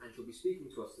be speaking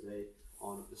to us today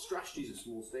on the strategies of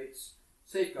small states,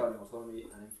 safeguarding autonomy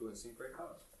and influencing great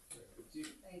powers.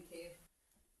 Thank you.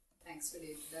 Thanks for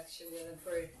the introduction, Will, and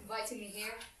for inviting me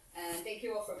here. And thank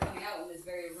you all for coming out on this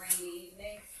very rainy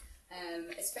evening,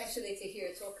 especially to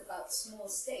hear talk about small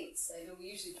states. I know we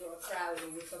usually draw a crowd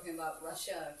when we're talking about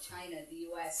Russia, China, the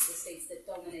US, the states that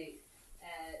dominate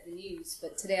the news,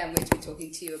 but today I'm going to be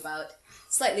talking to you about a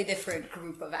slightly different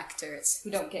group of actors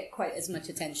who don't get quite as much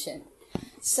attention.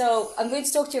 So I'm going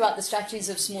to talk to you about the strategies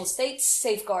of small states,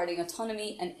 safeguarding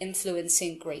autonomy and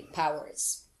influencing great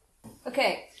powers.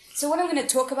 Okay, so what I'm going to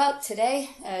talk about today,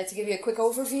 to give you a quick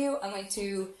overview, I'm going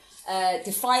to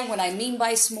define what I mean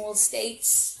by small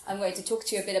states. I'm going to talk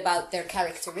to you a bit about their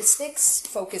characteristics,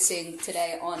 focusing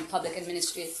today on public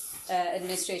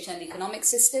administration and economic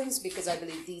systems, because I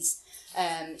believe these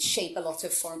shape a lot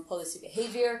of foreign policy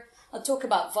behavior. I'll talk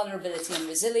about vulnerability and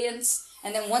resilience.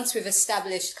 And then once we've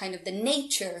established kind of the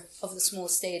nature of the small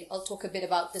state, I'll talk a bit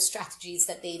about the strategies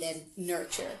that they then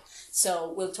nurture.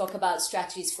 So we'll talk about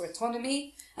strategies for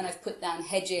autonomy, and I've put down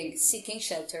hedging, seeking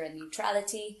shelter and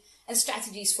neutrality, and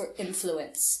strategies for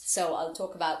influence. So I'll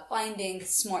talk about binding,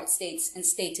 smart states, and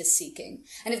status seeking.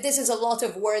 And if this is a lot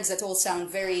of words that all sound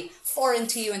very foreign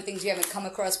to you and things you haven't come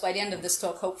across, by the end of this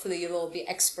talk, hopefully you'll all be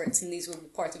experts and these will be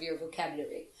part of your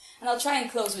vocabulary. And I'll try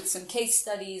and close with some case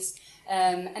studies.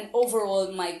 And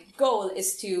overall, my goal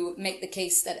is to make the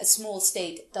case that a small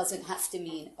state doesn't have to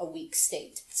mean a weak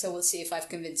state. So we'll see if I've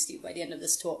convinced you by the end of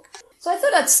this talk. So I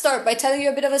thought I'd start by telling you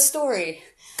a bit of a story.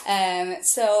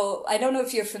 So I don't know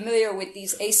if you're familiar with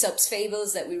these Aesop's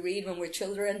fables that we read when we're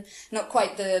children. Not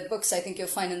quite the books I think you'll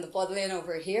find in the Bodleian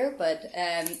over here, but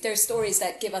they're stories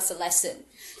that give us a lesson.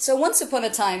 So once upon a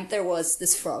time, there was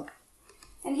this frog.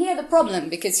 And he had a problem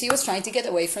because he was trying to get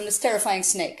away from this terrifying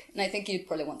snake. And I think you'd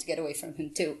probably want to get away from him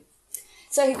too.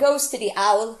 So he goes to the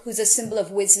owl, who's a symbol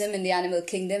of wisdom in the animal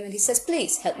kingdom, and he says,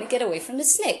 "Please, help me get away from the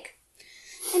snake."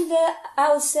 And the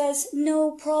owl says,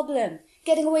 "No problem.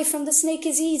 Getting away from the snake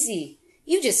is easy.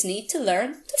 You just need to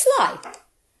learn to fly."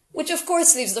 Which of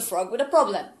course leaves the frog with a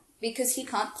problem, because he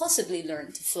can't possibly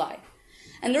learn to fly.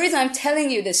 And the reason I'm telling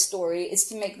you this story is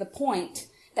to make the point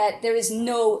that there is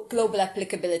no global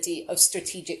applicability of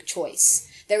strategic choice.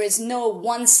 There is no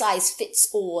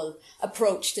one-size-fits-all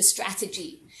approach to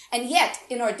strategy. And yet,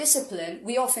 in our discipline,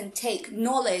 we often take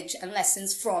knowledge and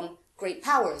lessons from great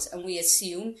powers, and we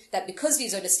assume that because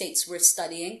these are the states we're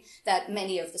studying, that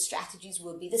many of the strategies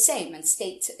will be the same, and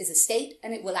state is a state,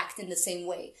 and it will act in the same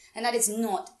way. And that is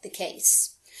not the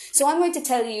case. So I'm going to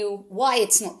tell you why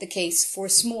it's not the case for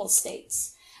small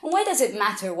states. And why does it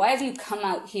matter? Why have you come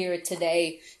out here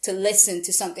today to listen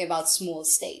to something about small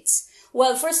states?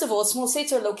 Well, first of all, small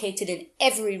states are located in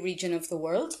every region of the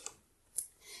world.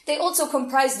 They also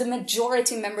comprise the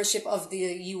majority membership of the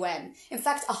UN. In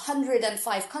fact,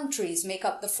 105 countries make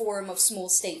up the Forum of Small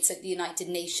States at the United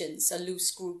Nations, a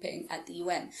loose grouping at the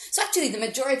UN. So actually, the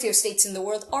majority of states in the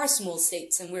world are small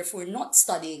states, and if we're not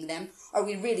studying them, are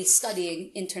we really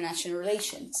studying international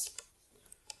relations?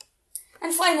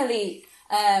 And finally,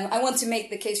 I want to make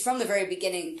the case from the very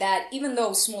beginning that even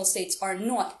though small states are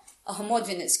not a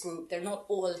homogeneous group, they're not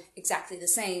all exactly the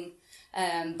same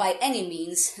by any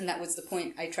means, and that was the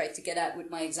point I tried to get at with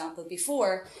my example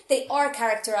before, they are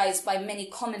characterized by many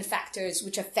common factors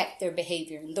which affect their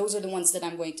behavior, and those are the ones that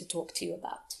I'm going to talk to you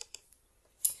about.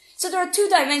 So there are two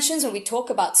dimensions when we talk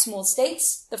about small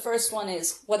states. The first one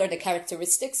is, what are the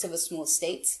characteristics of a small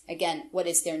state? Again, what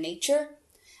is their nature?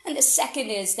 And the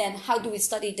second is then, how do we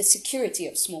study the security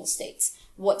of small states?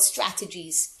 What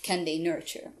strategies can they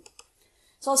nurture?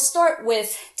 So I'll start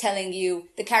with telling you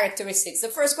the characteristics. The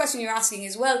first question you're asking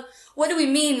is, well, what do we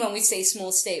mean when we say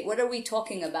small state? What are we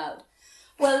talking about?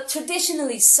 Well,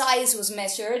 traditionally, size was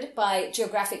measured by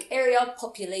geographic area,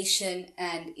 population,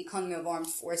 and economy of armed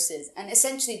forces. And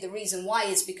essentially the reason why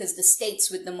is because the states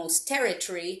with the most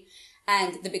territory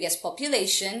and the biggest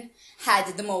population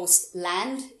had the most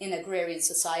land in agrarian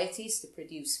societies to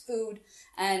produce food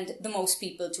and the most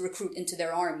people to recruit into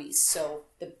their armies. So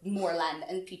the more land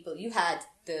and people you had,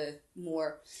 the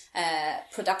more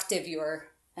productive your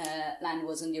land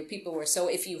was and your people were. So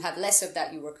if you have less of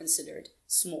that, you were considered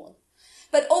small.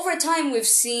 But over time, we've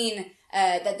seen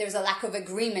that there's a lack of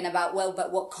agreement about, well,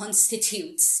 but what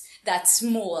constitutes that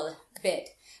small bit.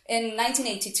 In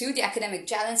 1982, the academic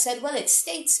Jalen said, well, it's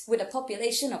states with a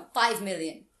population of 5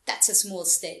 million. That's a small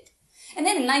state. And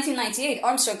then in 1998,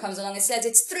 Armstrong comes along and says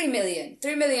it's 3 million.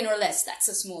 3 million or less, that's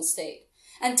a small state.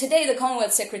 And today, the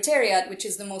Commonwealth Secretariat, which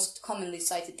is the most commonly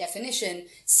cited definition,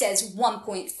 says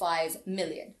 1.5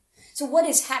 million. So what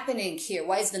is happening here?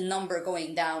 Why is the number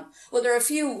going down? Well, there are a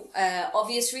few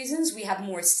obvious reasons. We have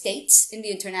more states in the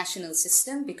international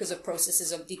system because of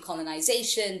processes of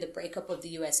decolonization, the breakup of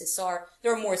the USSR.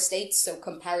 There are more states, so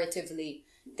comparatively,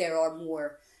 there are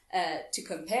more to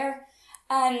compare.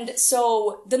 And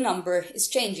so the number is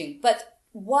changing. But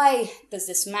why does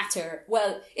this matter?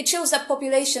 Well, it shows that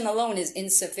population alone is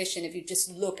insufficient if you just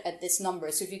look at this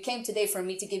number. So if you came today for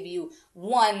me to give you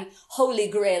one holy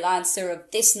grail answer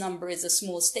of this number is a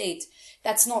small state,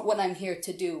 that's not what I'm here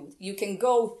to do. You can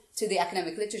go to the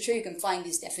academic literature, you can find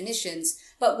these definitions,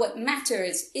 but what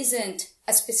matters isn't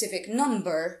a specific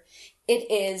number, it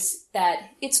is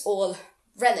that it's all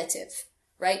relative,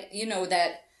 right? You know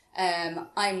that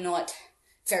I'm not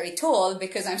very tall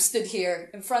because I'm stood here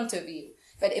in front of you.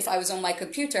 But if I was on my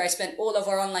computer, I spent all of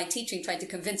our online teaching trying to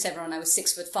convince everyone I was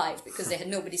 6'5" because they had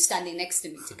nobody standing next to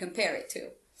me to compare it to.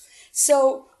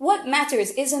 So what matters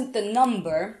isn't the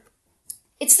number.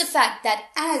 It's the fact that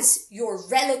as your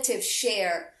relative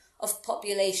share of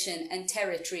population and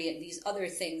territory and these other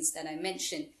things that I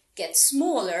mentioned get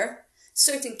smaller,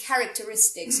 certain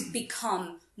characteristics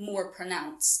become more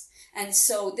pronounced. And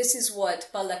so this is what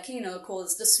Baldacchino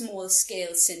calls the small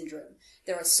scale syndrome.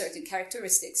 There are certain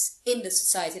characteristics in the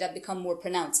society that become more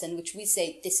pronounced and which we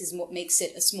say this is what makes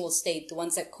it a small state, the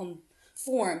ones that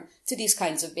conform to these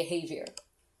kinds of behavior.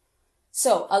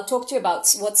 So I'll talk to you about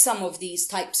what some of these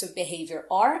types of behavior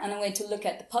are, and I'm going to look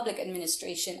at the public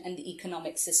administration and the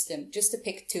economic system, just to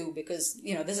pick two because,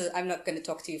 I'm not going to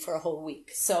talk to you for a whole week.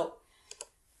 So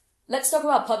let's talk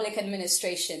about public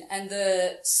administration. And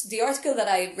the article that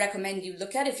I recommend you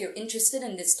look at if you're interested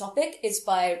in this topic is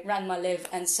by Ranmalev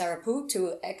and Sarapuu,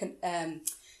 two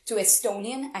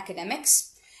Estonian academics.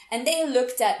 And they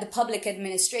looked at the public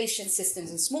administration systems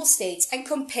in small states and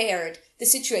compared the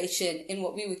situation in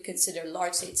what we would consider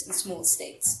large states and small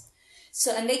states.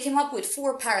 And they came up with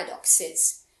 4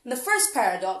 paradoxes. And the first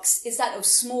paradox is that of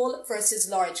small versus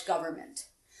large government.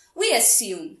 We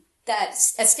assume that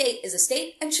a state is a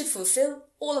state and should fulfill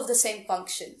all of the same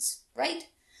functions, right?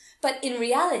 But in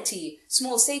reality,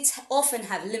 small states often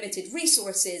have limited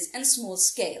resources and small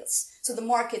scales, so the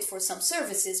market for some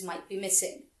services might be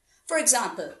missing. For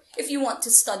example, if you want to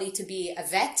study to be a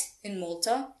vet in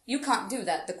Malta, you can't do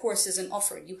that. The course isn't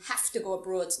offered. You have to go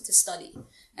abroad to study,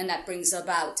 and that brings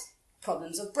about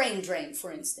problems of brain drain,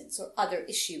 for instance, or other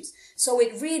issues. So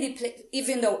it really,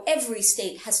 even though every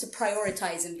state has to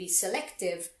prioritize and be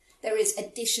selective, there is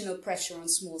additional pressure on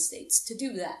small states to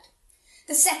do that.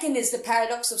 The second is the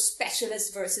paradox of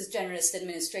specialist versus generalist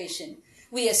administration.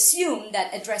 We assume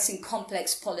that addressing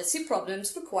complex policy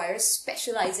problems requires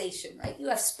specialization, right? You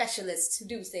have specialists who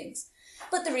do things.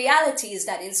 But the reality is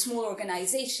that in small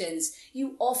organizations,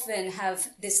 you often have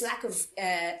this lack of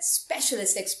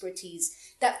specialist expertise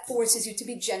that forces you to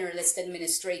be generalist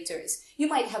administrators. You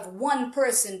might have one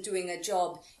person doing a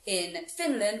job in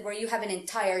Finland where you have an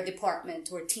entire department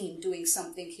or team doing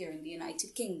something here in the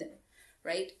United Kingdom,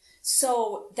 right?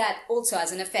 So that also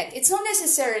has an effect. It's not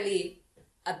necessarily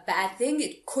a bad thing.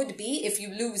 It could be if you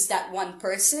lose that one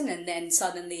person and then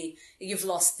suddenly you've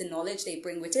lost the knowledge they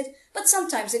bring with it. But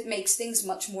sometimes it makes things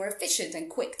much more efficient and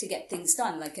quick to get things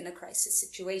done, like in a crisis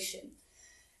situation.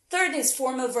 Third is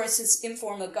formal versus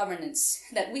informal governance,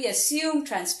 that we assume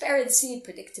transparency,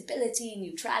 predictability,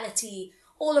 neutrality,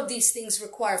 all of these things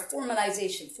require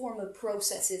formalization, formal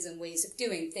processes and ways of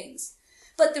doing things.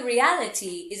 But the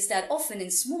reality is that often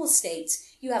in small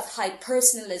states, you have high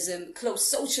personalism, close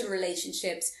social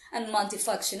relationships, and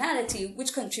multifunctionality,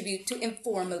 which contribute to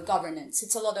informal governance.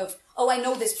 It's a lot of, I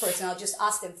know this person, I'll just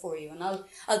ask them for you, and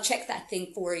I'll check that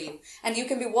thing for you. And you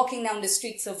can be walking down the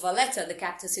streets of Valletta, the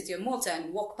capital city of Malta,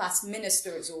 and walk past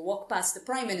ministers or walk past the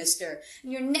prime minister,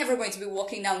 and you're never going to be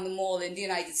walking down the mall in the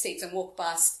United States and walk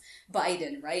past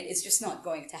Biden, right? It's just not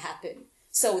going to happen.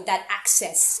 So that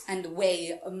access and the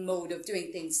way, a mode of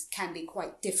doing things can be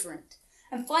quite different.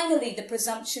 And finally, the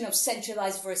presumption of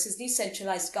centralized versus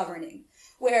decentralized governing,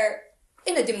 where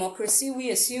in a democracy, we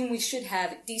assume we should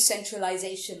have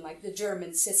decentralization like the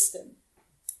German system.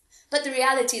 But the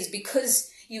reality is because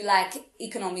you lack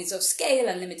economies of scale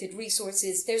and limited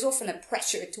resources, there's often a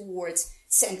pressure towards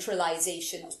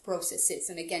centralization of processes.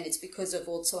 And again, it's because of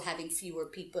also having fewer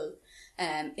people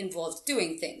involved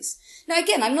doing things. Now,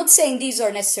 again, I'm not saying these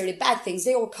are necessarily bad things.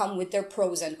 They all come with their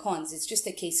pros and cons. It's just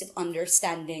a case of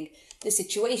understanding the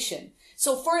situation.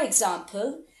 So, for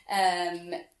example,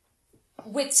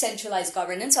 with centralized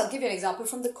governance, I'll give you an example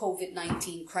from the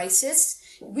COVID-19 crisis.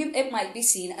 It might be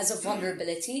seen as a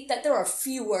vulnerability that there are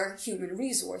fewer human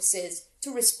resources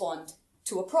to respond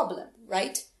to a problem,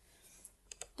 right?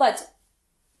 But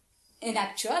in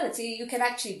actuality, you can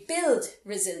actually build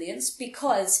resilience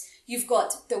because you've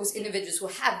got those individuals who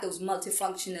have those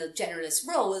multifunctional generalist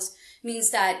roles,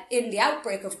 means that in the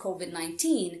outbreak of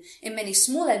COVID-19, in many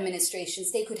small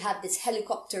administrations, they could have this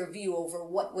helicopter view over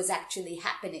what was actually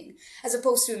happening, as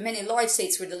opposed to in many large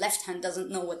states where the left hand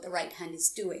doesn't know what the right hand is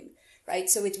doing, right?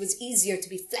 So it was easier to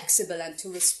be flexible and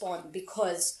to respond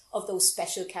because of those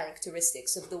special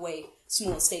characteristics of the way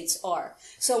small states are.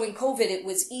 So in COVID, it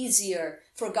was easier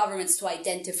for governments to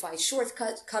identify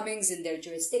shortcomings in their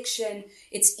jurisdiction.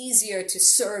 It's easier to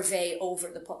survey over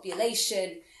the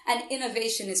population. And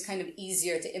innovation is kind of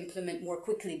easier to implement more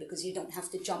quickly because you don't have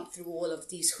to jump through all of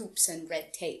these hoops and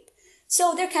red tape.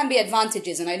 So there can be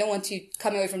advantages, and I don't want to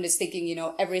come away from this thinking,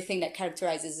 everything that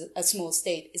characterizes a small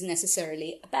state is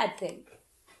necessarily a bad thing.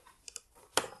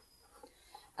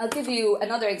 I'll give you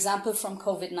another example from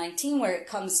COVID-19 where it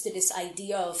comes to this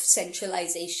idea of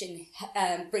centralization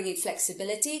bringing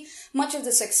flexibility. Much of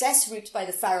the success reaped by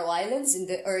the Faroe Islands in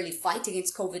the early fight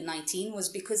against COVID-19 was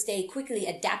because they quickly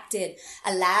adapted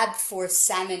a lab for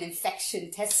salmon infection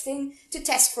testing to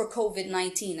test for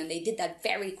COVID-19. And they did that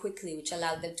very quickly, which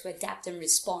allowed them to adapt and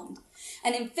respond.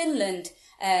 And in Finland,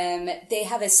 they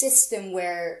have a system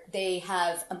where they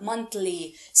have a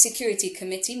monthly security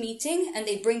committee meeting, and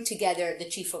they bring together the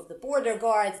chief of the border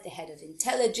guard, the head of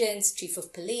intelligence, chief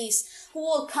of police, who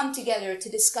all come together to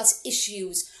discuss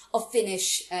issues of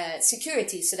Finnish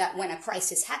security, so that when a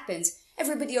crisis happens,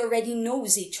 everybody already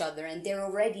knows each other and they're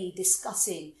already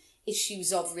discussing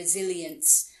issues of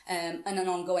resilience in an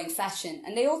ongoing fashion.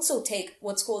 And they also take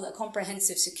what's called a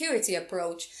comprehensive security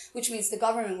approach, which means the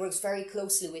government works very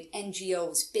closely with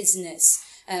NGOs, business,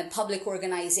 public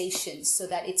organizations, so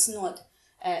that it's not,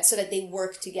 so that they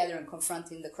work together in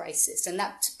confronting the crisis. And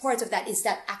that part of that is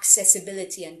that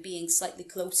accessibility and being slightly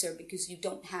closer, because you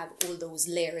don't have all those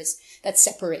layers that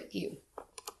separate you.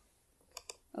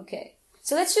 Okay.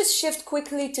 So let's just shift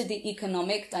quickly to the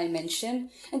economic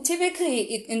dimension. And typically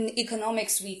in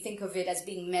economics, we think of it as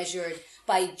being measured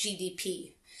by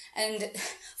GDP. And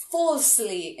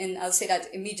falsely, and I'll say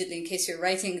that immediately in case you're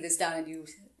writing this down and you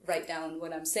write down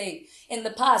what I'm saying. In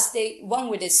the past, one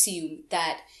would assume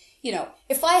that,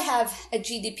 if I have a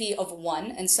GDP of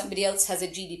 1 and somebody else has a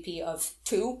GDP of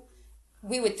 2,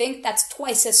 we would think that's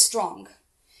twice as strong.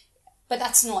 But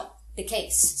that's not the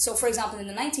case. So, for example, in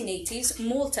the 1980s,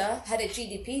 Malta had a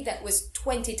GDP that was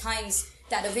 20 times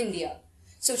that of India.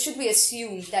 So should we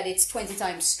assume that it's 20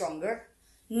 times stronger?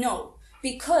 No,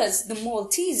 because the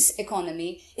Maltese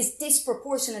economy is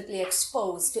disproportionately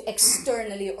exposed to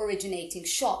externally originating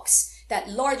shocks that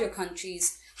larger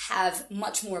countries have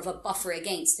much more of a buffer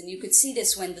against. And you could see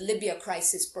this when the Libya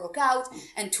crisis broke out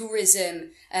and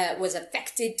tourism was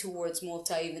affected towards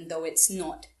Malta, even though it's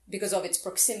not, because of its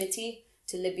proximity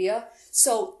to Libya.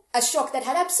 So a shock that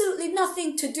had absolutely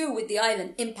nothing to do with the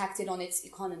island impacted on its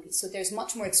economy. So there's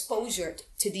much more exposure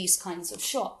to these kinds of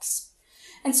shocks.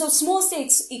 And so small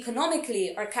states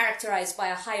economically are characterized by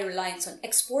a high reliance on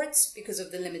exports because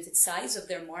of the limited size of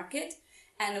their market,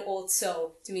 and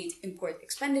also to meet import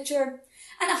expenditure,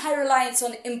 and a high reliance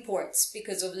on imports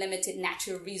because of limited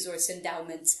natural resource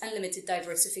endowments and limited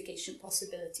diversification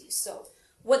possibilities. So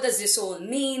what does this all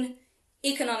mean?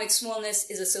 Economic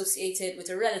smallness is associated with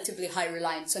a relatively high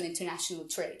reliance on international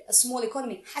trade. A small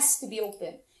economy has to be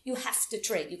open. You have to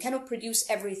trade. You cannot produce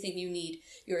everything you need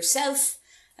yourself.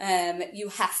 You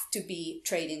have to be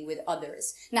trading with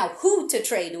others. Now, who to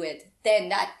trade with, then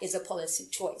that is a policy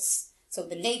choice. So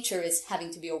the nature is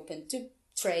having to be open to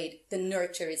trade. The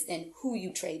nurture is then who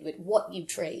you trade with, what you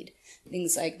trade,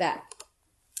 things like that.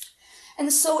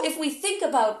 And so if we think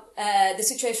about the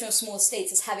situation of small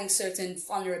states as having certain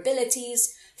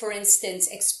vulnerabilities, for instance,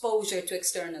 exposure to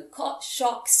external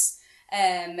shocks,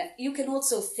 you can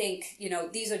also think,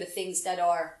 these are the things that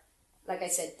are, like I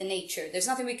said, the nature. There's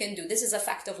nothing we can do. This is a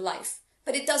fact of life.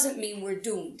 But it doesn't mean we're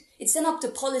doomed. It's then up to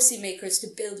policymakers to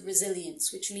build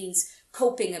resilience, which means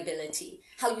coping ability,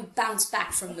 how you bounce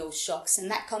back from those shocks. And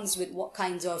that comes with what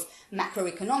kinds of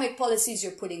macroeconomic policies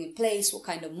you're putting in place, what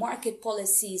kind of market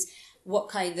policies, what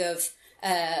kind of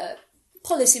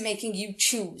policy making you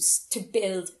choose to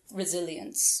build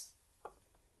resilience.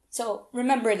 So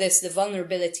remember this, the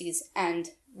vulnerabilities and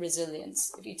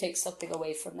resilience, if you take something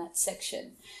away from that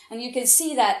section. And you can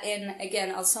see that in,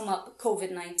 again, I'll sum up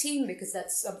COVID-19 because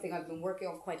that's something I've been working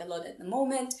on quite a lot at the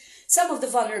moment. Some of the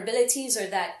vulnerabilities are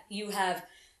that you have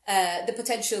the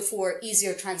potential for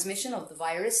easier transmission of the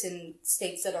virus in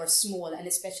states that are small and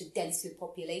especially densely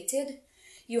populated.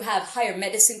 You have higher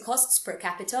medicine costs per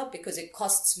capita because it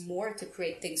costs more to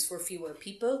create things for fewer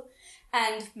people.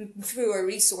 and fewer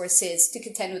resources to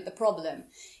contend with the problem.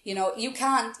 You know, you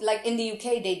can't, like in the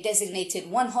UK, they designated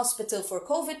one hospital for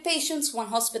COVID patients, one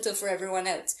hospital for everyone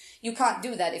else. You can't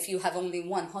do that if you have only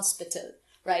one hospital,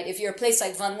 right? If you're a place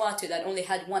like Vanuatu that only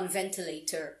had one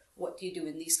ventilator, what do you do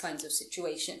in these kinds of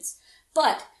situations?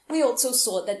 But we also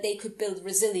saw that they could build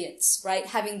resilience, right?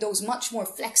 Having those much more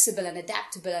flexible and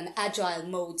adaptable and agile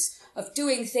modes of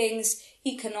doing things,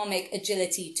 economic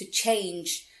agility to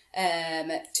change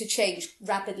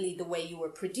rapidly the way you were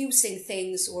producing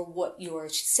things or what you were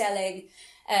selling.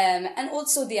 And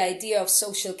also the idea of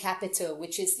social capital,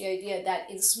 which is the idea that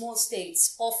in small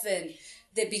states, often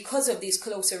because of these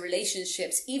closer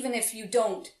relationships, even if you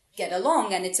don't get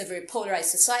along and it's a very polarized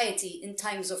society, in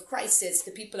times of crisis,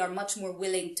 the people are much more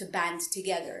willing to band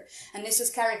together. And this is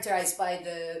characterized by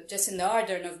Jacinda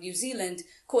Ardern of New Zealand,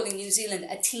 calling New Zealand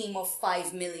a team of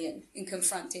 5 million in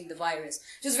confronting the virus,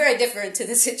 which is very different to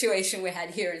the situation we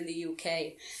had here in the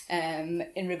UK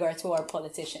in regard to our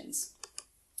politicians.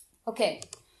 Okay,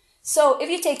 so if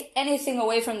you take anything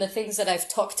away from the things that I've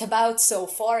talked about so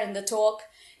far in the talk,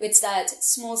 it's that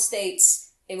small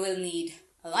states, it will need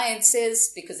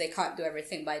alliances because they can't do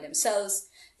everything by themselves.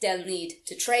 They'll need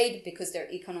to trade because their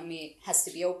economy has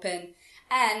to be open.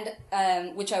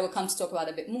 And, which I will come to talk about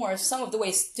a bit more, some of the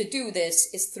ways to do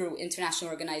this is through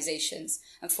international organizations.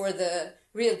 And for the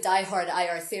real diehard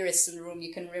IR theorists in the room,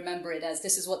 you can remember it as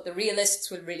this is what the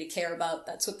realists will really care about,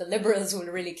 that's what the liberals will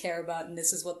really care about, and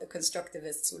this is what the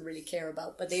constructivists will really care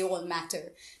about. But they all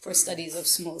matter for studies of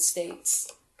small states.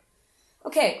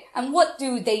 Okay, and what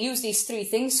do they use these three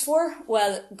things for?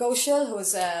 Well, Goschel, who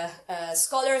was a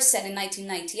scholar, said in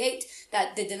 1998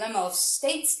 that the dilemma of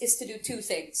states is to do two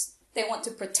things. They want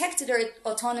to protect their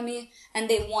autonomy and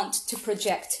they want to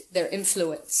project their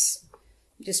influence.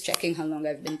 Just checking how long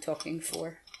I've been talking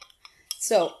for.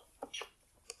 So,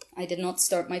 I did not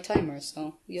start my timer,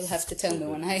 so you'll have to tell me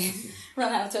when I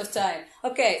run out of time.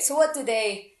 Okay, so what do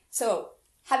they...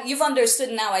 You've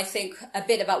understood now, I think, a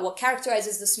bit about what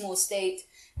characterizes the small state.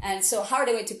 And so how are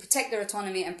they going to protect their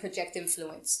autonomy and project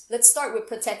influence? Let's start with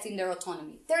protecting their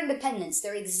autonomy. Their independence,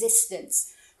 their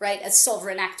existence, right, as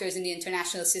sovereign actors in the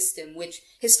international system, which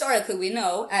historically we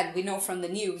know, and we know from the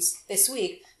news this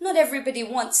week, not everybody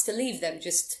wants to leave them,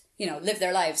 just, live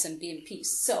their lives and be in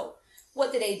peace. So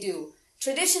what do?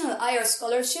 Traditional IR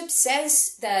scholarship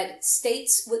says that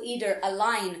states will either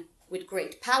align with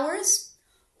great powers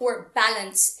or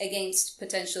balance against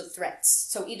potential threats.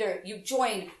 So either you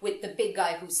join with the big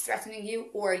guy who's threatening you,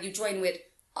 or you join with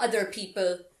other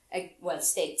people,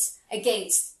 states,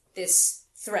 against this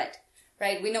threat,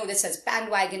 right? We know this as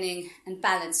bandwagoning and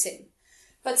balancing.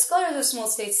 But scholars of small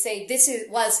states say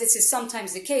whilst this is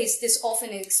sometimes the case, this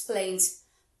often explains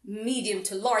medium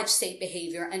to large state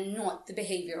behavior and not the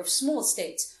behavior of small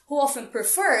states, who often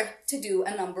prefer to do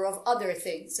a number of other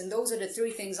things. And those are the three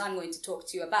things I'm going to talk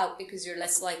to you about because you're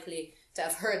less likely to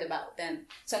have heard about them.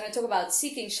 So I'm going to talk about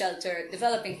seeking shelter,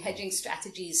 developing hedging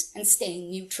strategies, and staying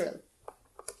neutral.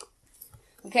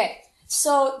 Okay,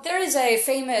 so there is a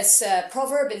famous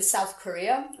proverb in South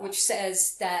Korea which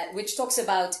talks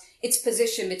about its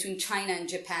position between China and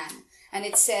Japan. And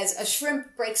it says, a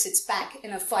shrimp breaks its back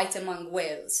in a fight among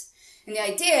whales. And the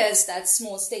idea is that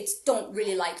small states don't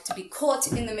really like to be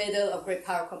caught in the middle of great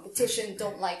power competition,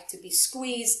 don't like to be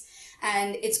squeezed,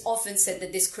 and it's often said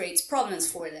that this creates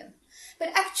problems for them.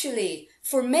 But actually,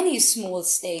 for many small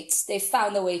states, they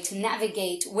found a way to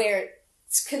navigate where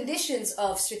conditions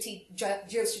of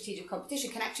geostrategic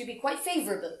competition can actually be quite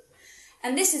favorable.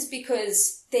 And this is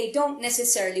because they don't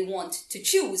necessarily want to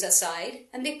choose a side,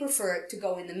 and they prefer to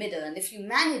go in the middle. And if you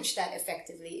manage that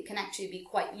effectively, it can actually be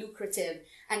quite lucrative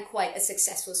and quite a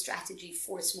successful strategy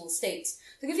for small states.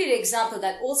 To give you the example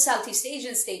that all Southeast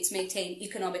Asian states maintain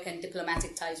economic and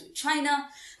diplomatic ties with China,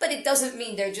 but it doesn't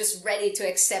mean they're just ready to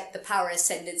accept the power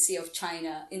ascendancy of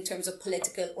China in terms of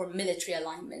political or military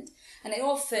alignment. And they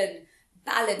often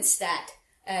balance that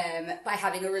by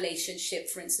having a relationship,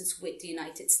 for instance, with the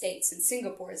United States. And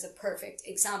Singapore is a perfect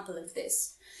example of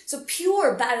this. So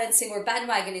pure balancing or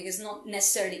bandwagoning is not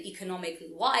necessarily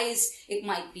economically wise. It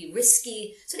might be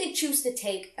risky. So they choose to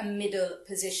take a middle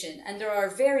position. And there are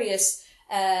various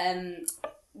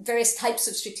types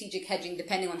of strategic hedging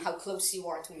depending on how close you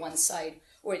are to one side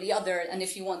or the other. And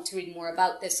if you want to read more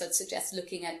about this, I'd suggest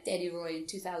looking at Denny Roy in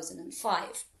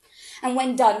 2005. And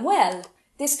when done well,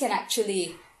 this can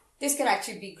actually this can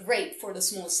actually be great for the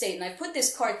small state. And I put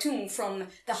this cartoon from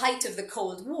the height of the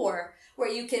Cold War, where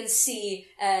you can see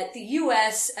the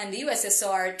US and the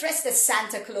USSR dressed as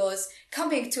Santa Claus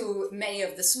coming to many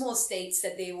of the small states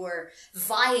that they were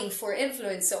vying for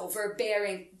influence over,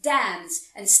 bearing dams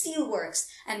and steelworks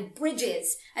and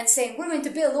bridges and saying, we're going to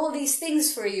build all these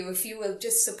things for you if you will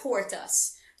just support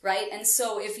us, right? And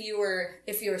so if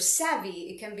you're savvy,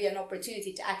 it can be an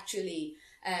opportunity to actually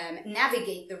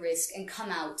navigate the risk and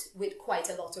come out with quite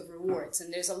a lot of rewards.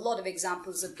 And there's a lot of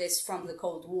examples of this from the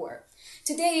Cold War.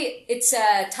 Today, it's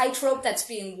a tightrope that's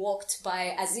being walked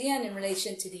by ASEAN in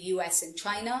relation to the US and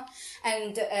China.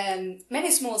 And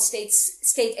many small states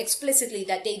state explicitly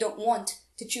that they don't want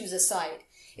to choose a side.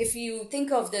 If you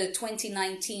think of the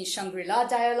 2019 Shangri-La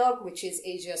Dialogue, which is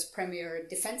Asia's premier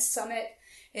defense summit,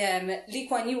 Lee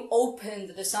Kuan Yew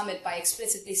opened the summit by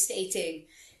explicitly stating,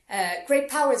 great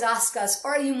powers ask us,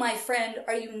 are you my friend?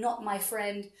 Are you not my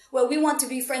friend? Well, we want to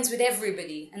be friends with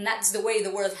everybody, and that's the way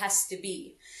the world has to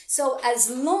be. So as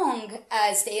long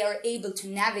as they are able to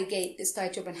navigate this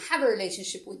tightrope and have a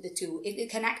relationship with the two, it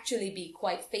can actually be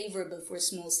quite favorable for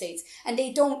small states. And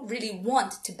they don't really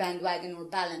want to bandwagon or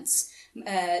balance,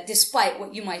 despite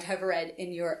what you might have read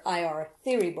in your IR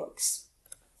theory books.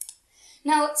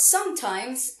 Now,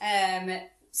 sometimes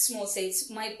small states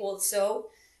might also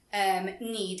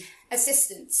need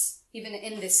assistance, even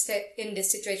in this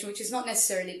situation, which is not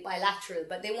necessarily bilateral,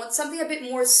 but they want something a bit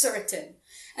more certain.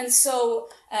 And so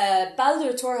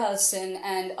Baldur Thorhallsson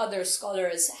and other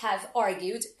scholars have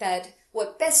argued that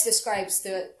what best describes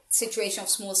the situation of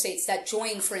small states that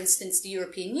join, for instance, the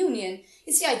European Union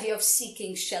is the idea of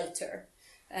seeking shelter.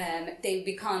 They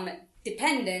become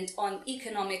dependent on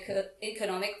economic,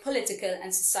 political,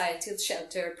 and societal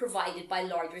shelter provided by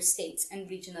larger states and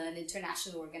regional and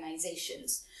international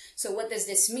organizations. So what does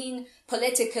this mean?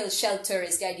 Political shelter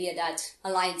is the idea that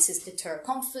alliances deter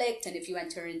conflict, and if you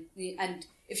enter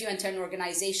an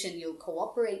organization, you'll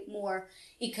cooperate more.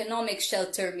 Economic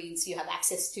shelter means you have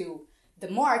access to the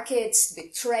markets, the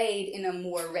trade in a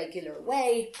more regular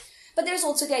way. But there's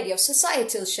also the idea of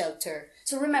societal shelter.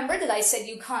 So remember that I said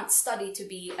you can't study to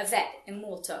be a vet in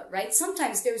Malta, right?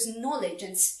 Sometimes there's knowledge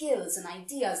and skills and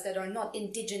ideas that are not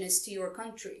indigenous to your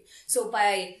country. So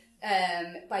by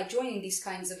joining these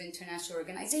kinds of international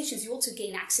organizations, you also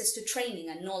gain access to training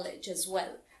and knowledge as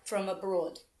well from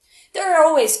abroad. There are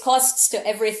always costs to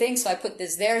everything, so I put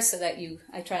this there so that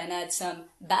I try and add some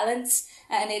balance.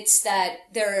 And it's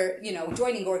that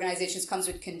joining organizations comes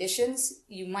with conditions.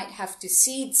 You might have to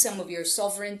cede some of your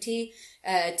sovereignty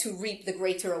to reap the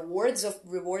greater rewards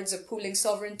of pooling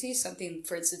sovereignty, something,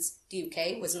 for instance, the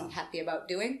UK was not happy about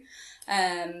doing,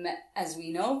 as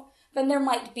we know. Then there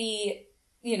might be,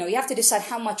 you have to decide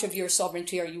how much of your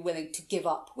sovereignty are you willing to give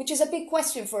up, which is a big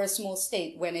question for a small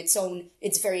state when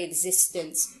its very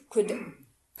existence could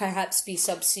perhaps be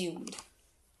subsumed.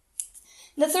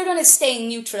 The third one is staying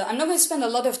neutral. I'm not going to spend a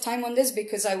lot of time on this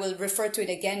because I will refer to it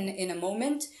again in a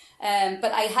moment.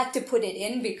 But I had to put it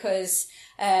in because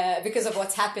of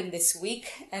what's happened this week.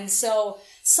 And so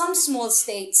some small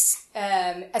states,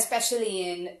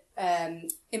 especially in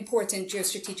important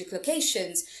geostrategic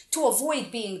locations, to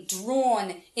avoid being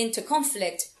drawn into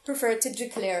conflict, prefer to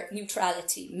declare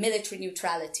neutrality, military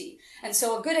neutrality. And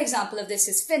so a good example of this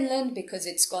is Finland, because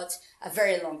it's got a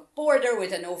very long border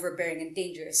with an overbearing and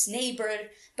dangerous neighbor,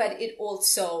 but it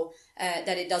also,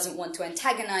 that it doesn't want to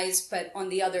antagonize, but on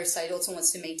the other side also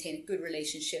wants to maintain a good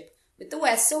relationship with the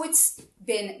West. So it's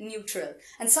been neutral.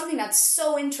 And something that's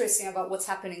so interesting about what's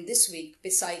happening this week,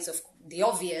 besides of the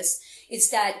obvious, is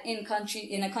that in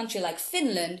a country like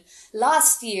Finland,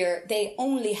 last year they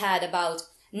only had about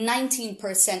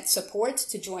 19% support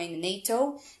to join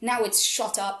NATO. Now it's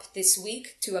shot up this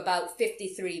week to about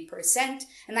 53%,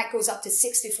 and that goes up to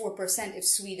 64% if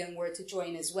Sweden were to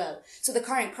join as well. So the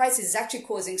current crisis is actually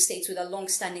causing states with a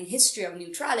long-standing history of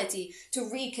neutrality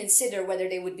to reconsider whether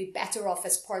they would be better off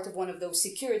as part of one of those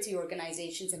security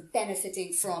organizations and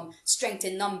benefiting from strength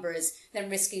in numbers than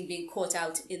risking being caught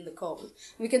out in the cold.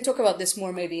 We can talk about this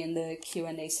more maybe in the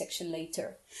Q&A section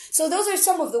later. So those are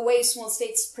some of the ways small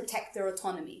states protect their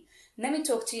autonomy. Let me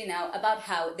talk to you now about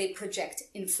how they project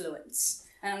influence.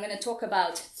 And I'm going to talk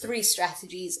about 3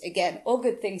 strategies. Again, all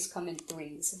good things come in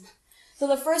threes. So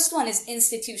the first one is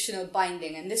institutional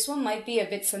binding. And this one might be a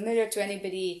bit familiar to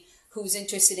anybody who's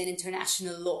interested in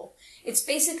international law. It's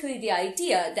basically the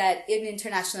idea that in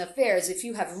international affairs, if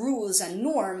you have rules and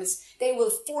norms, they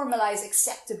will formalize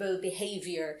acceptable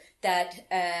behavior that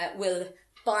will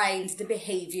bind the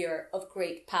behavior of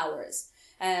great powers.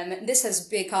 This has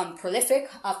become prolific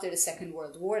after the Second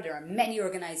World War. There are many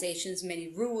organizations,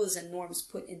 many rules and norms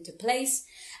put into place.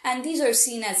 And these are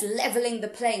seen as leveling the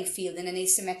playing field in an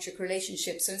asymmetric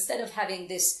relationship. So instead of having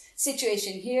this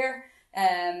situation here,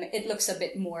 it looks a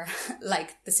bit more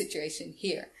like the situation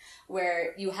here,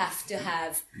 where you have to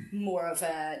have more of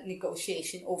a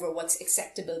negotiation over what's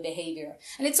acceptable behavior.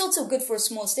 And it's also good for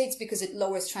small states because it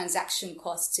lowers transaction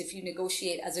costs. If you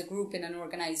negotiate as a group in an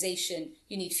organization,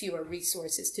 you need fewer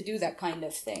resources to do that kind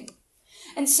of thing.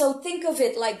 And so think of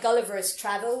it like Gulliver's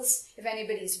Travels, if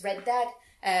anybody's read that.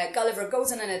 Gulliver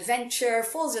goes on an adventure,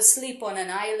 falls asleep on an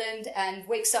island, and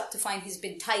wakes up to find he's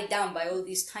been tied down by all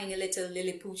these tiny little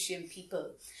Lilliputian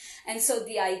people. And so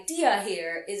the idea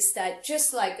here is that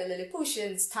just like the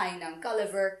Lilliputians tying down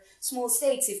Gulliver, small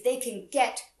states, if they can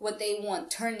get what they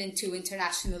want turned into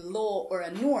international law or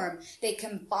a norm, they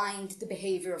can bind the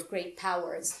behavior of great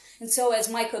powers. And so, as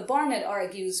Michael Barnett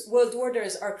argues, world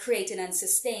orders are created and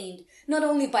sustained not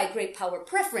only by great power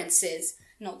preferences,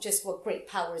 not just what great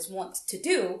powers want to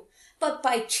do, but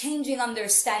by changing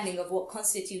understanding of what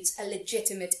constitutes a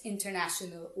legitimate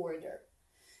international order.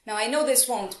 Now, I know this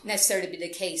won't necessarily be the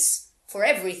case for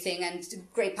everything, and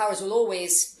great powers will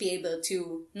always be able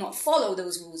to not follow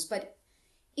those rules, but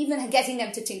even getting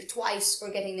them to think twice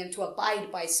or getting them to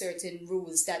abide by certain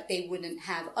rules that they wouldn't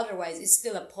have otherwise is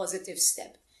still a positive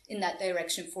step in that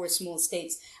direction for small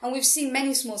states. And we've seen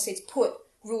many small states put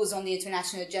rules on the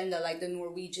international agenda, like the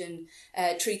Norwegian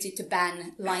treaty to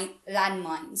ban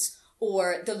landmines,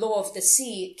 or the law of the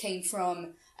sea came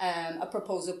from a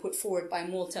proposal put forward by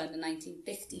Malta in the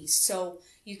 1950s. So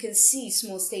you can see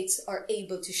small states are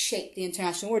able to shape the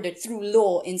international order through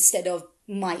law instead of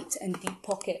might and deep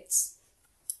pockets.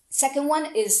 Second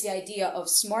one is the idea of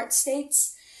smart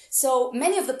states. So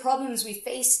many of the problems we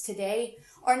face today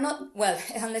are not, well,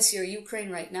 unless you're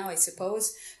Ukraine right now, I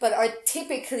suppose, but are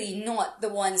typically not the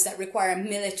ones that require a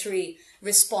military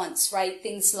response, right?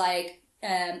 Things like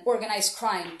organized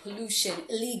crime, pollution,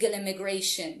 illegal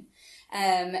immigration.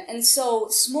 And so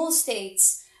small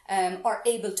states are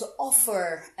able to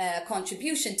offer a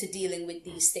contribution to dealing with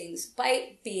these things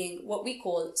by being what we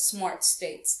call smart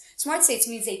states. Smart states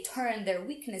means they turn their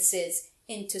weaknesses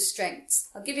into strengths.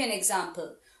 I'll give you an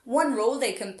example. One role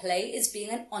they can play is being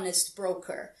an honest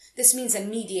broker. This means a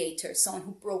mediator, someone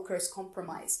who brokers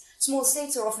compromise. Small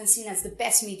states are often seen as the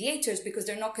best mediators because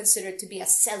they're not considered to be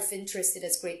as self-interested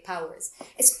as great powers,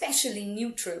 especially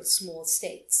neutral small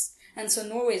states. And so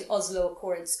Norway's Oslo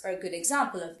Accords are a good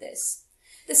example of this.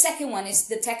 The second one is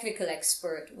the technical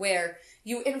expert, where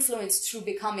you influence through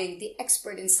becoming the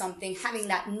expert in something, having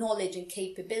that knowledge and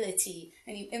capability,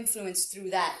 and you influence through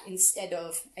that instead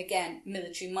of, again,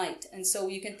 military might. And so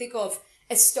you can think of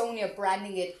Estonia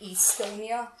branding it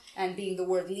Estonia and being the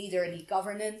world leader in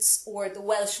e-governance, or the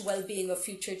Welsh Wellbeing of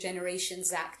Future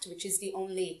Generations Act, which is the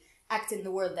only act in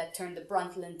the world that turned the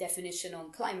Brundtland definition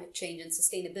on climate change and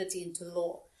sustainability into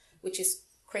law, which is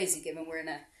crazy given we're in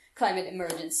a climate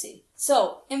emergency.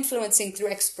 So, influencing through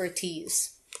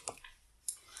expertise.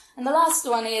 And the last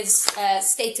one is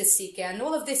status seeking. And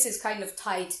all of this is kind of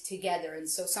tied together. And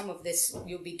so some of this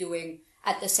you'll be doing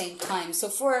at the same time. So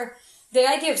for the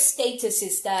idea of status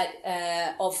is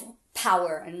that of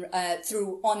power and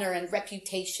through honor and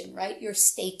reputation, right? Your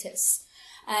status.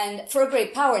 And for a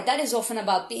great power, that is often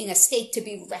about being a state to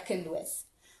be reckoned with.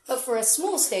 But for a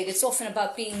small state, it's often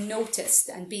about being noticed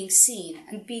and being seen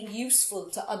and being useful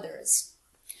to others.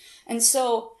 And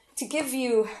so, to give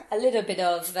you a little bit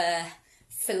of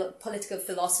political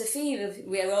philosophy,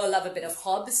 we all love a bit of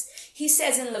Hobbes. He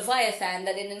says in Leviathan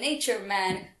that in the nature of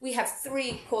man, we have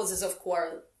three causes of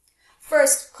quarrel.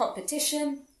 First,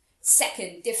 competition.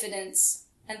 Second, diffidence.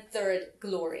 And third,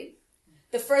 glory.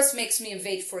 The first makes me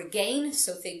invade for gain,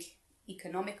 so think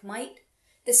economic might.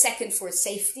 The second for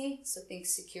safety, so think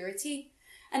security.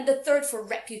 And the third for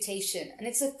reputation. And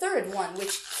it's the third one,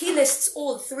 which he lists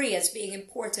all three as being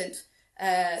important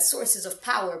sources of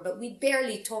power. But we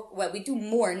barely talk, well, we do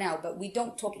more now, but we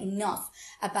don't talk enough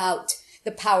about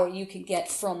the power you can get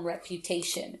from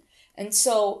reputation. And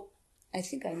so, I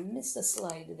think I missed a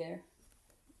slide there.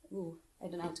 Ooh, I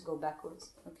don't know how to go backwards.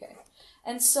 Okay.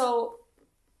 And so,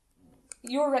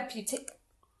 your reputation...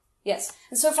 Yes,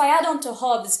 and so if I add on to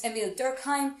Hobbes, Emil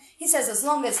Durkheim, he says as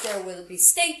long as there will be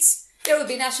states, there will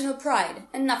be national pride,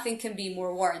 and nothing can be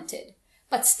more warranted.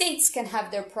 But states can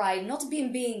have their pride not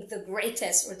in being the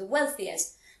greatest or the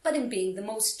wealthiest, but in being the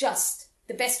most just,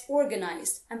 the best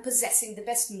organized, and possessing the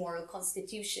best moral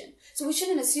constitution. So we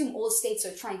shouldn't assume all states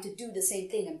are trying to do the same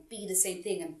thing and be the same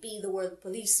thing and be the world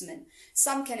policeman.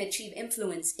 Some can achieve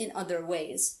influence in other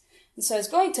ways. And so I was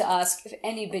going to ask if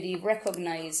anybody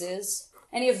recognizes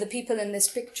Any of the people in this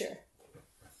picture?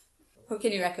 Who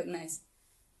can you recognize?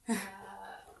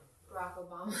 Barack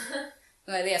Obama.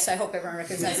 Well, yes, I hope everyone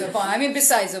recognizes Obama. I mean,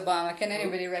 besides Obama, can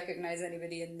anybody recognize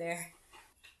anybody in there?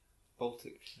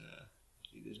 Baltic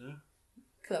leaders, no?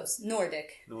 Close. Nordic.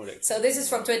 Nordic. So this is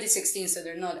from 2016, so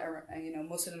they're not,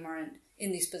 most of them aren't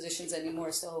in these positions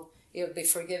anymore, so you'll be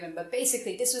forgiven. But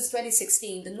basically, this was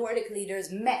 2016. The Nordic leaders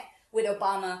met with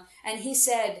Obama, and he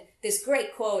said this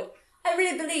great quote, "I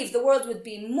really believe the world would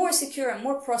be more secure and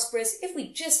more prosperous if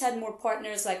we just had more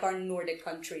partners like our Nordic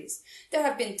countries. There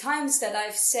have been times that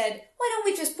I've said, why don't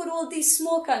we just put all these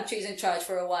small countries in charge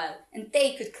for a while, and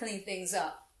they could clean things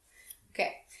up."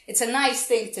 Okay, it's a nice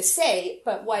thing to say,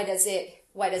 but why does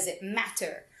it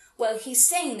matter? Well, he's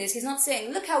saying this, he's not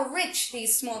saying, look how rich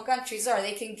these small countries are,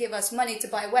 they can give us money to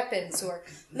buy weapons, or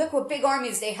look what big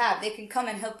armies they have, they can come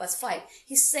and help us fight.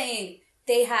 He's saying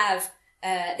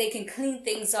they can clean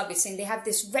things up. He's saying they have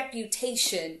this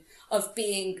reputation of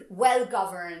being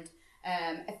well-governed,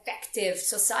 effective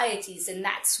societies, and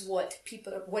that's what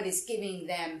is giving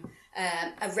them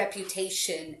a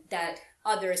reputation that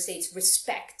other states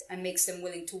respect and makes them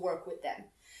willing to work with them.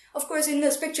 Of course, in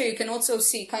this picture, you can also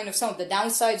see kind of some of the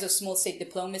downsides of small state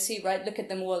diplomacy, right? Look at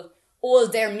them all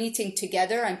there meeting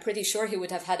together. I'm pretty sure he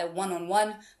would have had a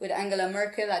one-on-one with Angela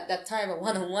Merkel at that time, a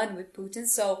one-on-one with Putin.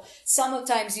 So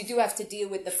sometimes you do have to deal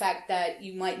with the fact that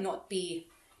you might not be,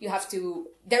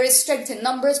 there is strength in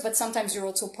numbers, but sometimes you're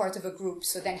also part of a group.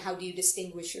 So then how do you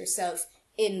distinguish yourself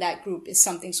in that group is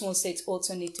something small states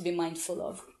also need to be mindful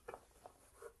of.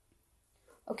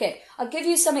 Okay, I'll give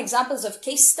you some examples of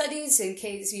case studies in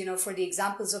case, for the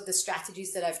examples of the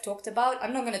strategies that I've talked about.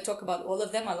 I'm not going to talk about all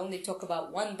of them. I'll only talk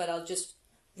about one, but I'll just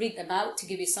read them out to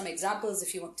give you some examples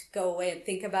if you want to go away and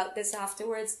think about this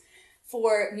afterwards.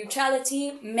 For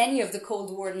neutrality, many of the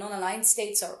Cold War non-aligned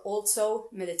states are also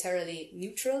militarily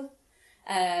neutral.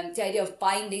 The idea of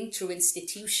binding through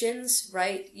institutions,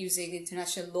 right, using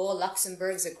international law.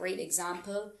 Luxembourg is a great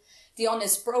example. The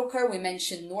honest broker, we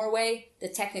mentioned Norway. The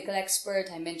technical expert,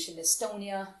 I mentioned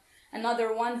Estonia.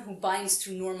 Another one who binds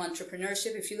through norm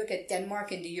entrepreneurship. If you look at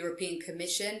Denmark and the European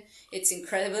Commission, it's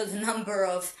incredible the number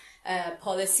of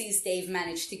policies they've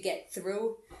managed to get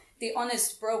through. The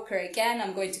honest broker, again,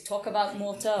 I'm going to talk about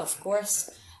Malta, of course.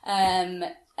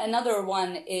 Another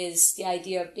one is the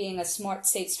idea of being a smart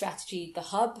state strategy, the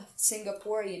hub,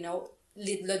 Singapore,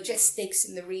 logistics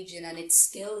in the region and its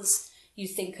skills. You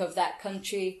think of that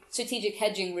country. Strategic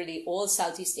hedging, really all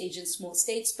Southeast Asian small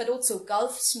states, but also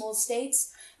Gulf small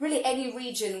states. Really any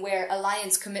region where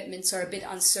alliance commitments are a bit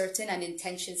uncertain and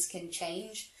intentions can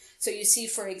change. So you see,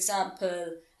 for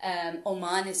example,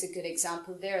 Oman is a good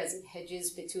example there as it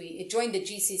hedges it joined the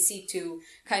GCC to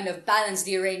kind of balance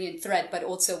the Iranian threat, but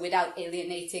also without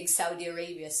alienating Saudi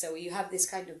Arabia. So you have this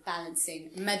kind of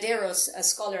balancing. Madeiros, a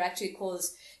scholar, actually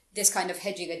calls this kind of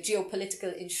hedging a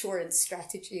geopolitical insurance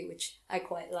strategy, which I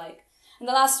quite like. And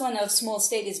the last one of small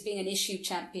state is being an issue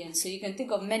champion. So you can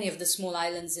think of many of the small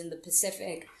islands in the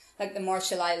Pacific, like the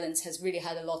Marshall Islands has really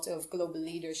had a lot of global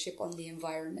leadership on the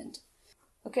environment.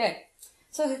 Okay,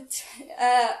 so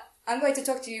I'm going to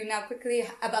talk to you now quickly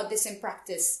about this in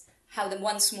practice, how the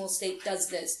one small state does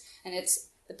this. And it's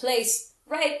the place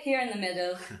right here in the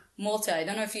middle, Malta. I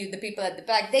don't know if the people at the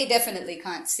back, they definitely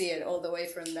can't see it all the way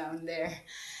from down there.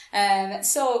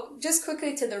 So just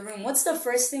quickly to the room, what's the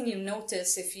first thing you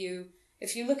notice if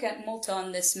you look at Malta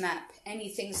on this map? Any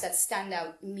things that stand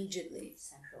out immediately?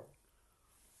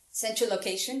 Central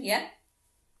location, yeah?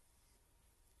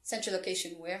 Central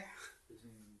location where?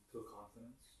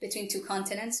 Between two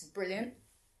continents, brilliant.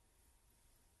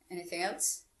 Anything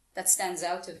else that stands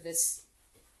out of this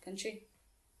country?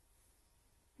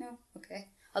 No? Okay.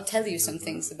 I'll tell you some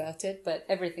things about it, but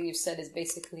everything you've said is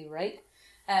basically right.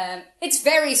 It's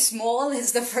very small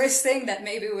is the first thing that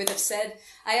maybe we would have said.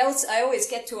 I always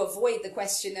get to avoid the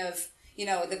question of,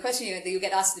 the question that you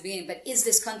get asked at the beginning, but is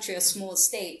this country a small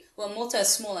state? Well, Malta is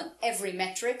small on every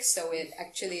metric, so it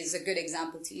actually is a good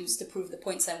example to use to prove the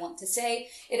points I want to say.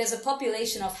 It has a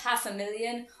population of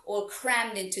 500,000, all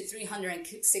crammed into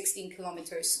 316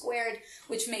 kilometers squared,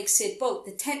 which makes it both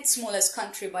the 10th smallest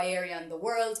country by area in the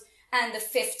world and the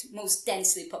 5th most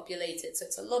densely populated. So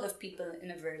it's a lot of people in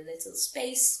a very little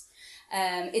space.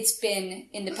 It's been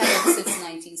independent since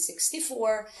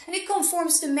 1964, and it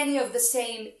conforms to many of the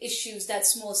same issues that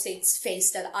small states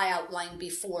face that I outlined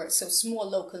before. So small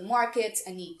local markets,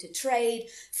 a need to trade,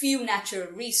 few natural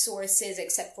resources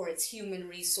except for its human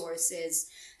resources,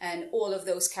 and all of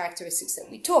those characteristics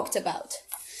that we talked about.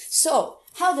 So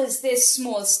how does this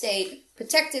small state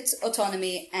protect its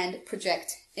autonomy and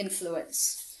project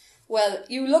influence? Well,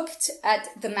 you looked at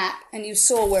the map and you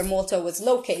saw where Malta was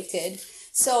located.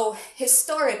 So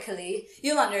historically,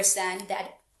 you'll understand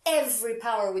that every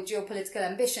power with geopolitical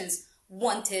ambitions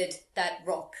wanted that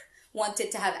rock,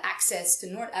 wanted to have access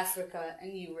to North Africa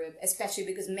and Europe, especially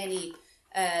because many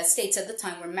states at the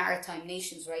time were maritime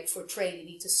nations, right? For trade, you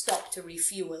need to stop to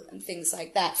refuel and things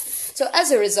like that. So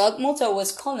as a result, Malta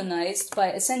was colonized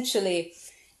by essentially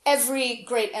every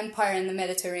great empire in the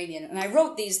Mediterranean. And I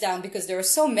wrote these down because there are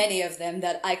so many of them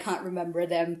that I can't remember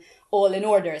them all in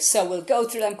order. So we'll go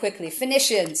through them quickly.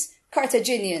 Phoenicians,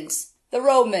 Carthaginians, the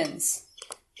Romans,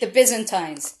 the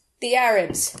Byzantines, the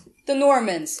Arabs, the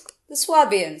Normans, the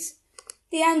Swabians,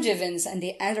 the Angevins and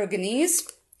the Aragonese,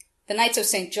 the Knights of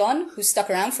St. John, who stuck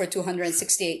around for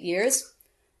 268 years,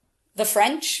 the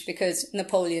French, because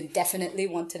Napoleon definitely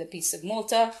wanted a piece of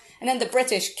Malta, and then the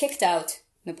British kicked out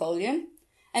Napoleon.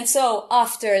 And so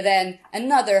after then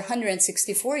another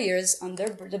 164 years under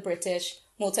the British,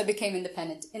 Malta became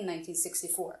independent in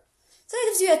 1964. So that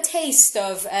gives you a taste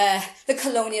of the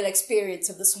colonial experience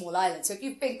of the small island. So if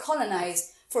you've been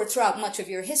colonized throughout much of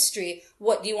your history,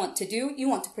 what do you want to do? You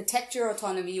want to protect your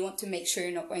autonomy. You want to make sure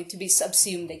you're not going to be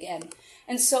subsumed again.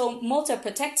 And so Malta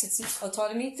protects its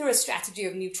autonomy through a strategy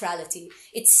of neutrality.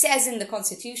 It says in the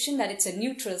constitution that it's a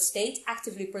neutral state,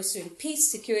 actively pursuing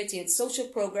peace, security, and social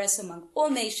progress among all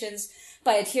nations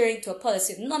by adhering to a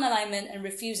policy of non-alignment and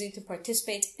refusing to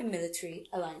participate in military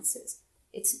alliances.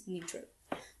 It's neutral.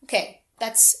 Okay,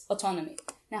 that's autonomy.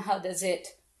 Now, how does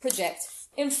it project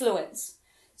influence?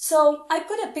 So I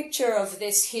put a picture of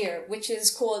this here, which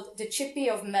is called the Chippy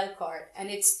of Melkart,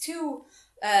 and it's two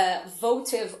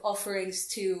votive offerings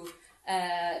to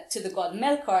the god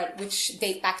Melkart, which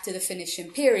date back to the Phoenician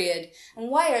period. And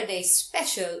why are they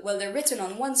special? Well, they're written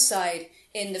on one side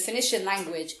in the Phoenician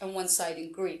language and one side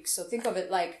in Greek. So think of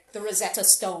it like the Rosetta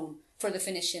Stone for the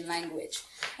Phoenician language.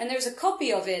 And there's a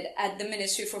copy of it at the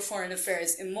Ministry for Foreign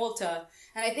Affairs in Malta.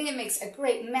 And I think it makes a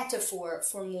great metaphor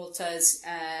for Malta's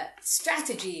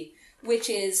strategy, which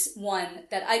is one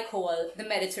that I call the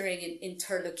Mediterranean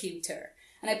interlocutor.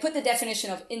 And I put the definition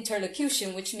of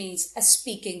interlocution, which means a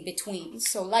speaking between.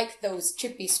 So like those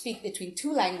chippies speak between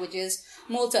two languages,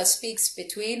 Malta speaks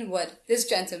between, what this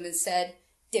gentleman said,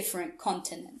 different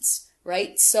continents,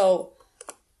 right? So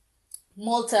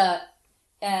Malta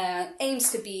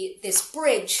aims to be this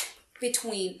bridge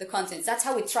between the continents. That's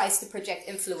how it tries to project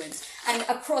influence. And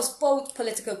across both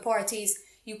political parties,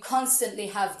 you constantly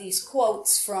have these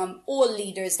quotes from all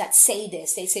leaders that say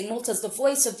this. They say Malta's the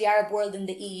voice of the Arab world in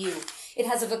the EU. It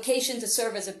has a vocation to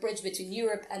serve as a bridge between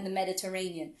Europe and the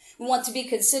Mediterranean. We want to be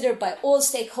considered by all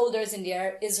stakeholders in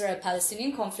the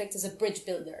Israel-Palestinian conflict as a bridge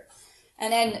builder.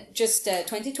 And then just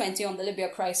 2020 on the Libya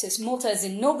crisis, Malta is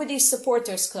in nobody's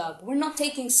supporters club. We're not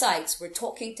taking sides. We're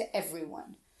talking to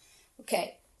everyone.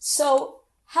 Okay, so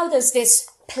how does this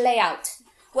play out?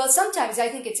 Well, sometimes I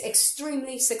think it's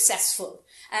extremely successful.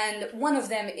 And one of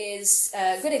them is,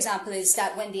 a good example is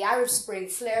that when the Arab Spring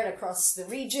flared across the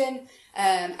region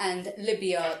and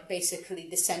Libya basically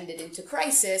descended into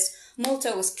crisis,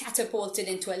 Malta was catapulted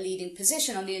into a leading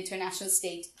position on the international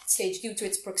stage due to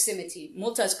its proximity.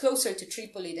 Malta is closer to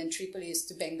Tripoli than Tripoli is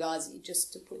to Benghazi,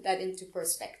 just to put that into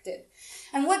perspective.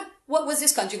 And what was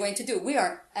this country going to do? We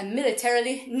are a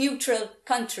militarily neutral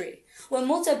country. Well,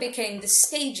 Malta became the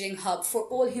staging hub for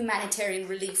all humanitarian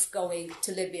relief going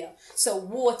to Libya. So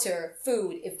water,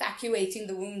 food, evacuating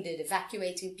the wounded,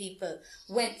 evacuating people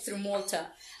went through Malta.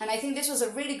 And I think this was a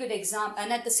really good example.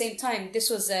 And at the same time, this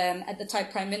was at the time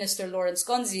Prime Minister Lawrence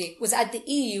Gonzi was at the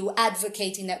EU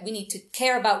advocating that we need to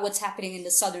care about what's happening in the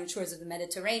southern shores of the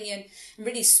Mediterranean and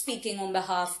really speaking on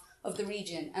behalf of the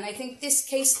region. And I think this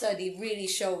case study really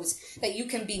shows that you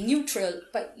can be neutral,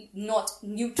 but not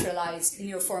neutralized in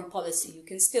your foreign policy. You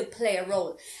can still play a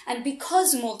role. And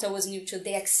because Malta was neutral,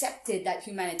 they accepted that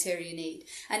humanitarian aid.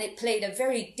 And it played a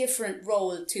very different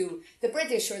role to the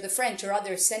British or the French or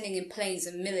others sending in planes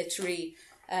and military,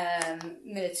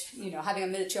 having a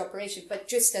military operation. But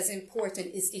just as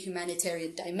important is the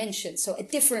humanitarian dimension. So a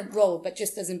different role, but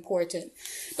just as important.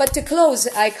 But to close,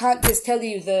 I can't just tell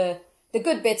you the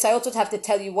good bits. I also have to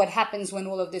tell you what happens when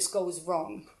all of this goes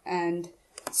wrong. And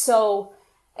so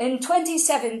in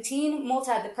 2017,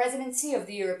 Malta had the presidency of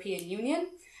the European Union.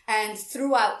 And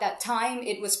throughout that time,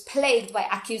 it was plagued by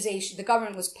accusations. The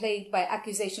government was plagued by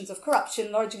accusations of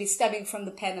corruption, largely stemming from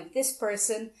the pen of this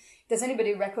person. Does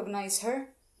anybody recognize her?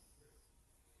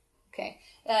 Okay.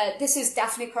 This is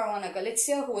Daphne Caruana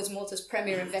Galizia, who was Malta's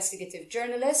premier investigative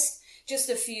journalist.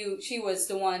 she was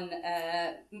the one,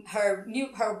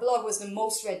 her blog was the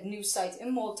most read news site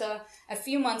in Malta. A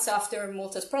few months after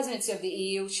Malta's presidency of the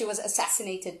EU, she was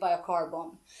assassinated by a car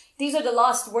bomb. These are the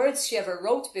last words she ever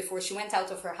wrote before she went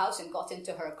out of her house and got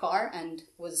into her car and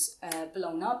was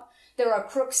blown up. There are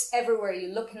crooks everywhere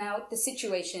you look now. The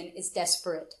situation is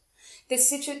desperate. This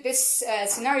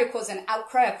scenario caused an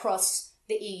outcry across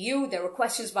the EU. There were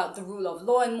questions about the rule of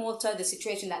law in Malta, the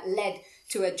situation that led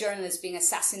to a journalist being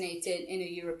assassinated in a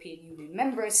European Union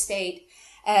member state.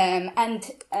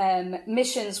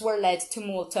 Missions were led to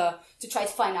Malta to try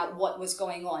to find out what was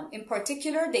going on. In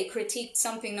particular, they critiqued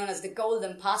something known as the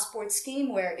Golden Passport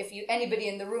Scheme, where if anybody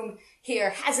in the room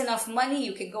here has enough money,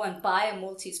 you can go and buy a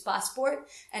Maltese passport.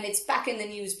 And it's back in the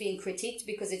news being critiqued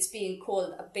because it's being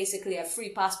called basically a free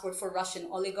passport for Russian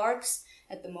oligarchs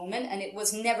at the moment. And it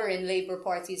was never in Labour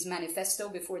Party's manifesto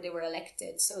before they were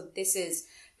elected. So this is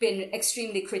been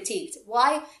extremely critiqued.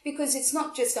 Why? Because it's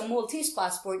not just a Maltese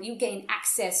passport. You gain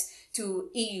access to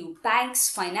EU banks,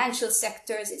 financial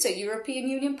sectors. It's a European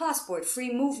Union passport,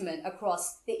 free movement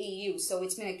across the EU. So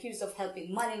it's been accused of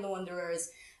helping money launderers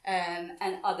and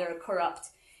other corrupt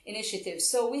initiatives.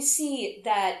 So we see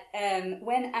that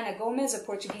when Ana Gomes, a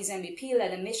Portuguese MEP,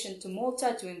 led a mission to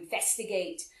Malta to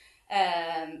investigate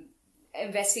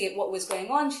what was going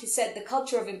on. She said the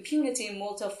culture of impunity in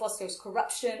Malta fosters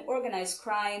corruption, organized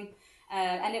crime,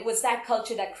 and it was that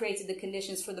culture that created the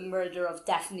conditions for the murder of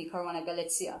Daphne Caruana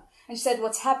Galizia. And she said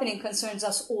what's happening concerns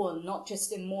us all, not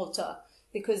just in Malta,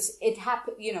 because it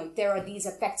happened. There are these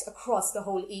effects across the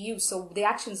whole EU. So the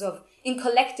actions in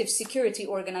collective security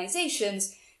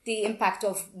organizations, the impact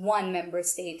of one member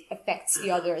state affects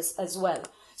the others as well.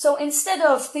 So instead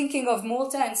of thinking of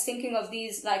Malta and thinking of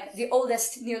these like the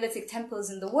oldest Neolithic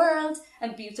temples in the world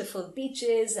and beautiful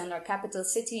beaches and our capital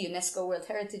city, UNESCO World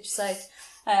Heritage Site,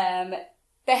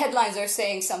 the headlines are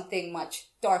saying something much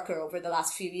darker over the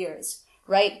last few years,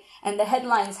 right? And the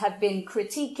headlines have been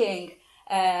critiquing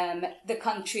the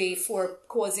country for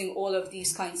causing all of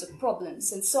these kinds of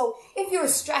problems. And so if your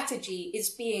strategy is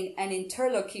being an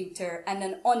interlocutor and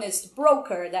an honest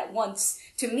broker that wants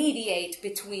to mediate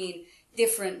between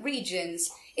different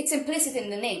regions, it's implicit in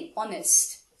the name,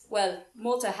 honest. Well,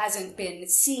 Malta hasn't been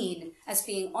seen as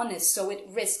being honest, so it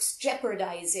risks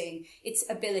jeopardizing its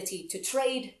ability to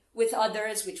trade with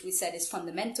others, which we said is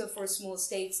fundamental for small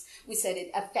states. We said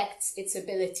it affects its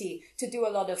ability to do a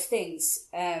lot of things,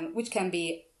 which can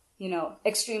be,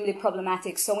 extremely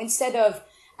problematic. So instead of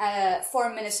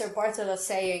Foreign Minister Bartola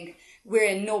saying, we're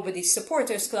in nobody's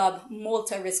supporters club,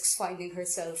 Malta risks finding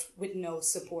herself with no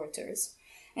supporters.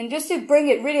 And just to bring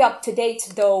it really up to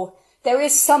date, though, there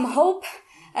is some hope.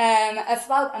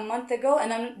 About a month ago,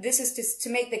 and this is just to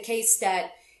make the case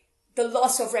that the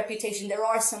loss of reputation, there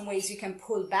are some ways you can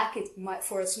pull back it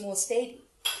for a small state.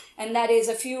 And that is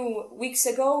a few weeks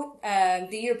ago,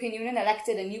 the European Union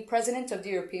elected a new president of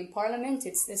the European Parliament.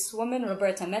 It's this woman,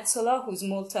 Roberta Metsola, who's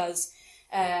Malta's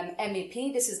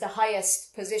MEP. This is the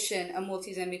highest position a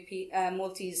Maltese MEP,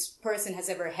 Maltese person has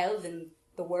ever held in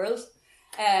the world.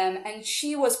 And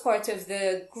she was part of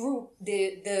the group,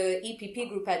 the EPP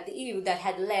group at the EU that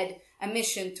had led a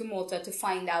mission to Malta to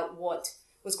find out what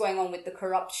was going on with the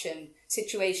corruption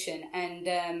situation.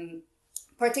 And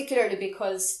particularly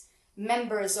because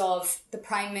members of the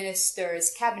Prime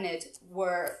Minister's cabinet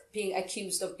were being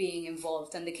accused of being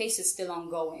involved, and the case is still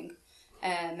ongoing.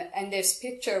 And this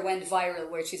picture went viral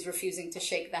where she's refusing to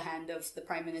shake the hand of the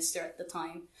Prime Minister at the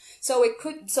time. So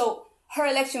her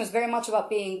election was very much about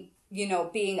being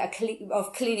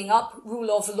cleaning up,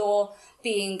 rule of law,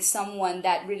 being someone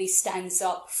that really stands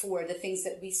up for the things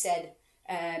that we said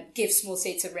give small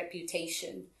states a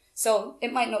reputation. So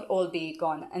it might not all be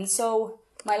gone. And so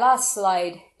my last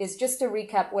slide is just to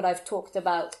recap what I've talked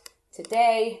about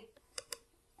today.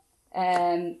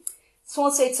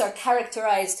 Small states are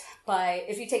characterized by,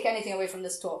 if you take anything away from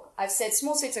this talk, I've said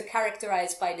small states are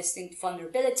characterized by distinct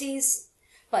vulnerabilities,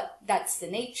 but that's the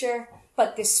nature.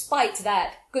 But despite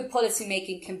that, good policy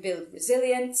making can build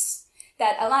resilience,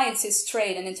 that alliances,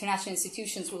 trade, and international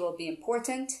institutions will all be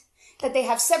important, that they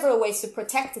have several ways to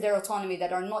protect their autonomy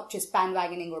that are not just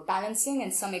bandwagoning or balancing,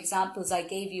 and some examples I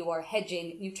gave you are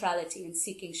hedging, neutrality, and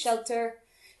seeking shelter,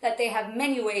 that they have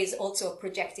many ways also of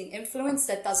projecting influence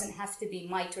that doesn't have to be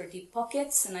might or deep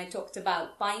pockets, and I talked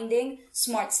about binding,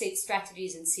 smart state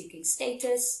strategies, and seeking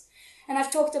status. And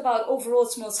I've talked about overall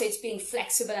small states being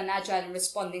flexible and agile and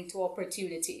responding to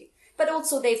opportunity. But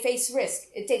also they face risk.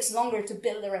 It takes longer to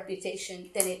build a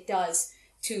reputation than it does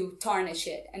to tarnish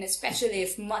it. And especially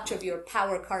if much of your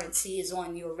power currency is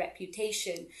on your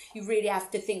reputation, you really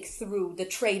have to think through the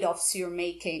trade-offs you're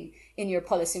making in your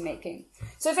policy making.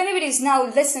 So if anybody's now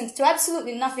listened to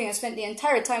absolutely nothing and spent the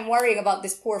entire time worrying about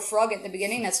this poor frog at the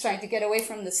beginning that's trying to get away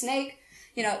from the snake,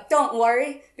 don't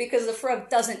worry, because the frog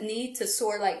doesn't need to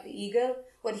soar like the eagle.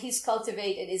 What he's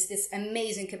cultivated is this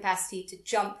amazing capacity to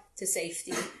jump to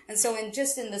safety. And so in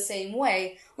the same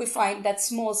way, we find that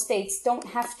small states don't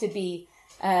have to be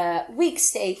weak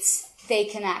states. They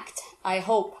can act, I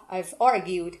hope, I've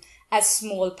argued, as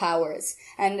small powers.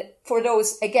 And for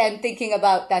those, again, thinking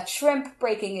about that shrimp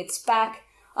breaking its back,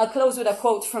 I'll close with a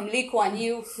quote from Lee Kuan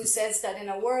Yew, who says that in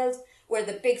a world where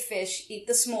the big fish eat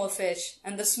the small fish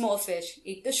and the small fish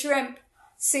eat the shrimp,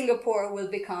 Singapore will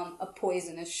become a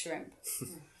poisonous shrimp.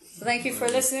 So thank you for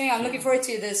listening. I'm looking forward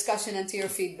to your discussion and to your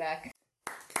feedback.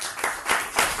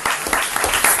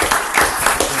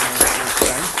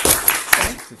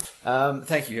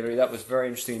 Thank you, Hilary. That was very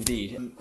interesting indeed.